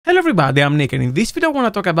Hello everybody, I'm Nick, and in this video I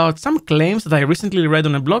want to talk about some claims that I recently read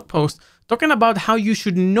on a blog post talking about how you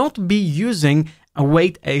should not be using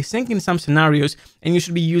await async in some scenarios, and you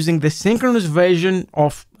should be using the synchronous version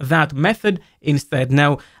of that method instead.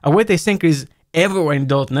 Now, await async is everywhere in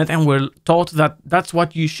 .NET, and we're taught that that's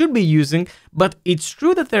what you should be using, but it's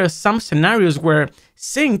true that there are some scenarios where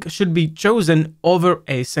sync should be chosen over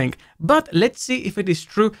async. But let's see if it is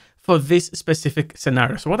true for this specific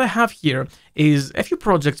scenario. So what I have here is a few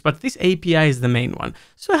projects, but this API is the main one.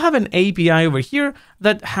 So I have an API over here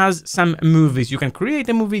that has some movies. You can create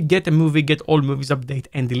a movie, get all movies, update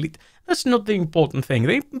and delete. That's not the important thing.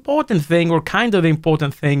 The important thing, or kind of the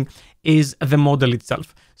important thing, is the model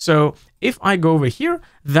itself. So if I go over here,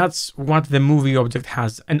 that's what the movie object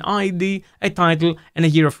has: an ID, a title, and a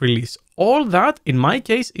year of release. All that, in my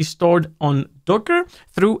case, is stored on Docker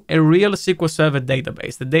through a real SQL Server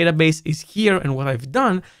database. The database is here, and what I've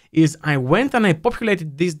done is I went and I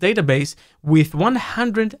populated this database with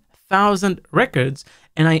 100,000 records,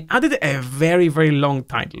 and I added a very, very long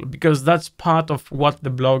title because that's part of what the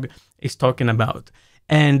blog is talking about.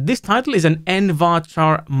 And this title is an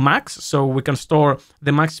nvarchar max, so we can store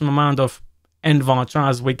the maximum amount of nvarchar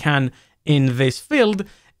as we can in this field.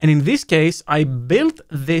 And in this case, I built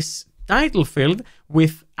this title field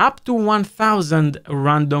with up to 1,000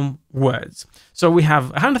 random words. So we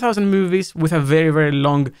have 100,000 movies with a very, very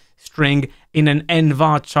long string in an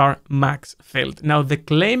nvarchar max field. Now, the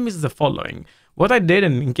claim is the following. What I did,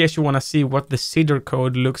 and in case you want to see what the CEDAR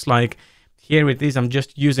code looks like, here it is. I'm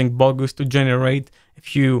just using Bogus to generate a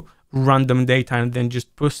few random data and then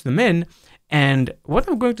just push them in. And what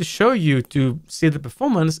I'm going to show you to see the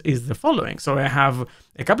performance is the following. So I have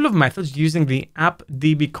a couple of methods using the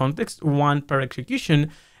appdb context, one per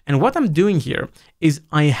execution. And what I'm doing here is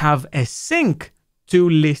I have a sync to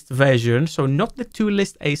list version. So not the to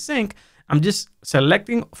list async. I'm just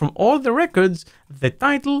selecting from all the records the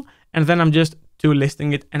title, and then I'm just to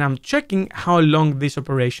listing it, and I'm checking how long this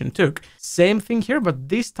operation took. Same thing here, but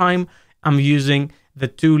this time I'm using the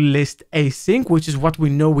to list async, which is what we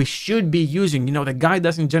know we should be using. You know, the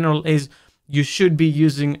guidance in general is you should be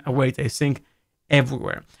using await async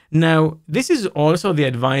everywhere. Now, this is also the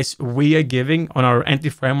advice we are giving on our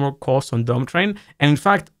anti-framework course on DOM-Train. And in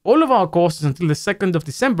fact, all of our courses until the 2nd of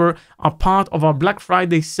December are part of our Black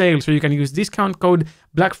Friday sale. So you can use discount code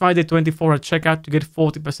BlackFriday24 at checkout to get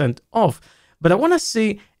 40% off. But I want to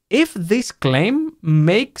see if this claim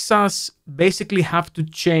makes us basically have to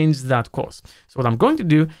change that course. So what I'm going to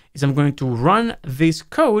do is I'm going to run this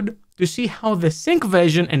code to see how the sync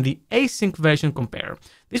version and the async version compare.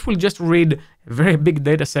 This will just read a very big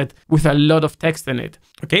data set with a lot of text in it.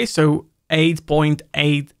 Okay, so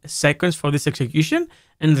 8.8 seconds for this execution.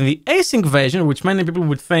 And the async version, which many people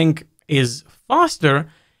would think is faster,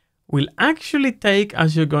 will actually take,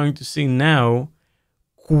 as you're going to see now,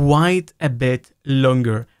 quite a bit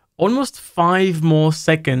longer. Almost 5 more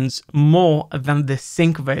seconds more than the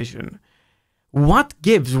sync version. What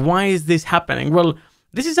gives? Why is this happening? Well,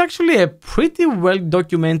 this is actually a pretty well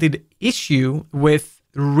documented issue with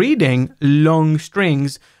reading long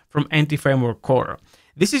strings from anti-framework core.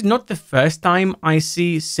 This is not the first time I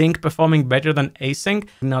see sync performing better than async.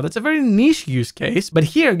 Now, that's a very niche use case, but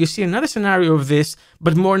here you see another scenario of this,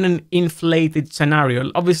 but more in an inflated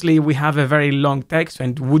scenario. Obviously, we have a very long text,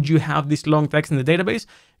 and would you have this long text in the database?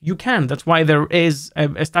 You can. That's why there is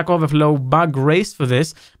a Stack Overflow bug raised for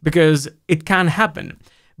this, because it can happen.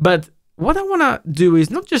 But what I want to do is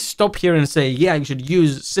not just stop here and say, yeah, you should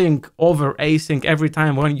use sync over async every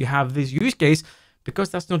time when you have this use case, because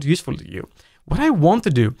that's not useful to you. What I want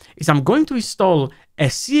to do is I'm going to install a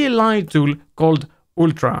CLI tool called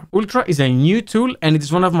Ultra. Ultra is a new tool, and it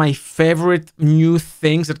is one of my favorite new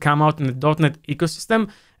things that come out in the .NET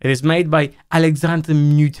ecosystem. It is made by Alexandre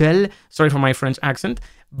Mutel. Sorry for my French accent,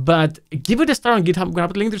 but give it a start on GitHub. I'm going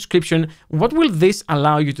to put a link in the description. What will this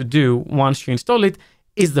allow you to do once you install it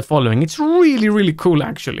is the following. It's really, really cool,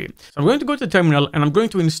 actually. So I'm going to go to the terminal, and I'm going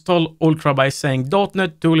to install Ultra by saying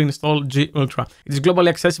 .NET tool install G Ultra. It is globally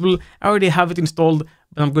accessible. I already have it installed,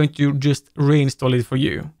 but I'm going to just reinstall it for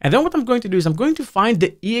you. And then what I'm going to do is I'm going to find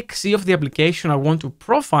the exe of the application I want to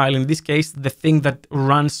profile, in this case, the thing that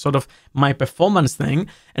runs sort of my performance thing,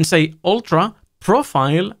 and say Ultra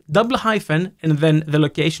profile _, and then the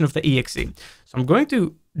location of the exe. So I'm going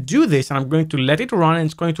to do this, and I'm going to let it run, and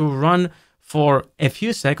it's going to run for a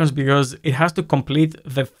few seconds because it has to complete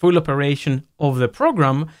the full operation of the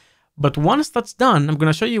program. But once that's done, I'm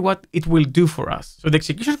going to show you what it will do for us. So the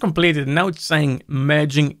execution is completed, and now it's saying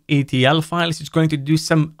merging ETL files. It's going to do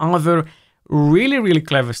some other really, really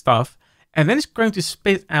clever stuff. and then it's going to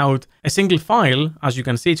spit out a single file. As you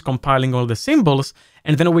can see, it's compiling all the symbols,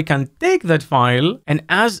 and then we can take that file, and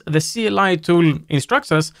as the CLI tool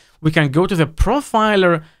instructs us, we can go to the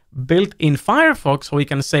profiler built in Firefox, so we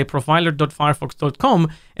can say profiler.firefox.com,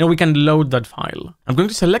 and we can load that file. I'm going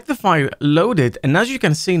to select the file, load it, and as you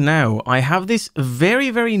can see now, I have this very,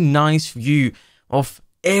 very nice view of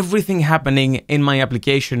everything happening in my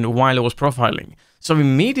application while I was profiling. So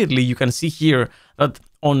immediately you can see here that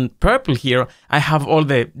on purple here, I have all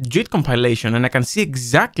the JIT compilation, and I can see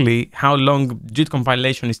exactly how long JIT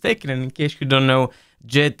compilation is taking. And in case you don't know,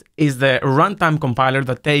 JIT is the runtime compiler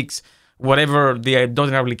that takes whatever the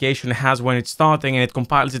 .NET application has when it's starting, and it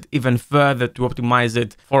compiles it even further to optimize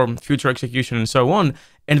it for future execution and so on.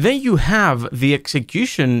 And then you have the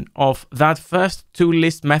execution of that first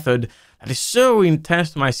toList method that is so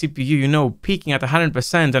intense to my CPU, you know, peaking at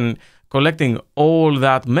 100% and collecting all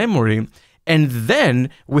that memory. And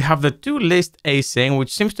then we have the toList async,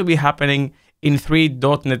 which seems to be happening in 3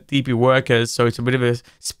 .NET TP workers. So it's a bit of a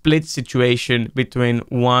split situation between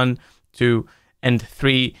 1, 2, and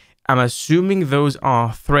 3. I'm assuming those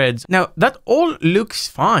are threads. Now, that all looks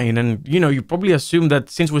fine. And, you know, you probably assume that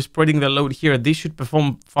since we're spreading the load here, this should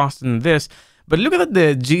perform faster than this. But look at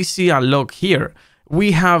the GC unlock here.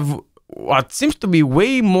 We have what seems to be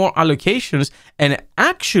way more allocations. And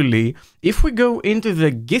actually, if we go into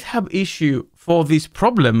the GitHub issue for this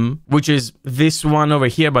problem, which is this one over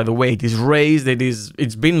here, by the way, it is raised.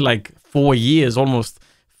 It's been like 4 years, almost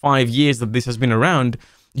 5 years that this has been around.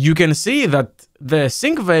 You can see that the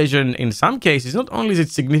sync version, in some cases, not only is it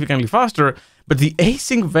significantly faster, but the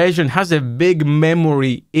async version has a big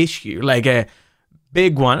memory issue, like a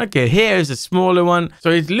big one. Okay, here's a smaller one.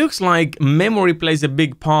 So it looks like memory plays a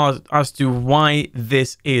big part as to why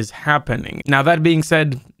this is happening. Now, that being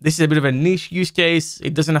said, this is a bit of a niche use case.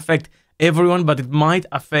 It doesn't affect everyone, but it might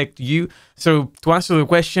affect you. So to answer the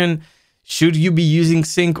question, should you be using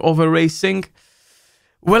sync over async?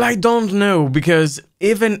 Well, I don't know, because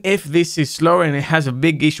even if this is slow and it has a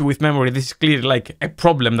big issue with memory, this is clearly like a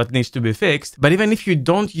problem that needs to be fixed. But even if you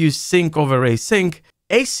don't use sync over async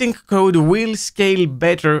code will scale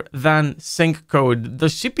better than sync code. The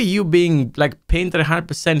CPU being like pinned at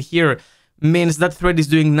 100% here means that thread is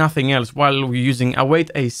doing nothing else. While we're using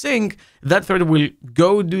await async, that thread will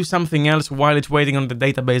go do something else while it's waiting on the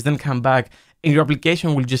database, then come back, and your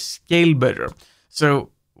application will just scale better.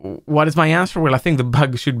 So what is my answer? Well, I think the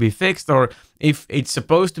bug should be fixed, or if it's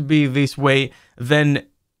supposed to be this way, then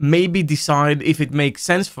maybe decide if it makes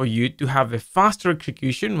sense for you to have a faster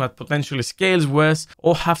execution that potentially scales worse,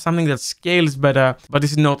 or have something that scales better but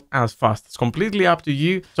is not as fast. It's completely up to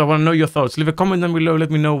you. So I want to know your thoughts. Leave a comment down below. Let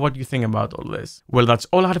me know what you think about all this. Well, that's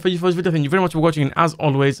all I had for you for this video. Thank you very much for watching, and as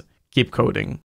always, keep coding.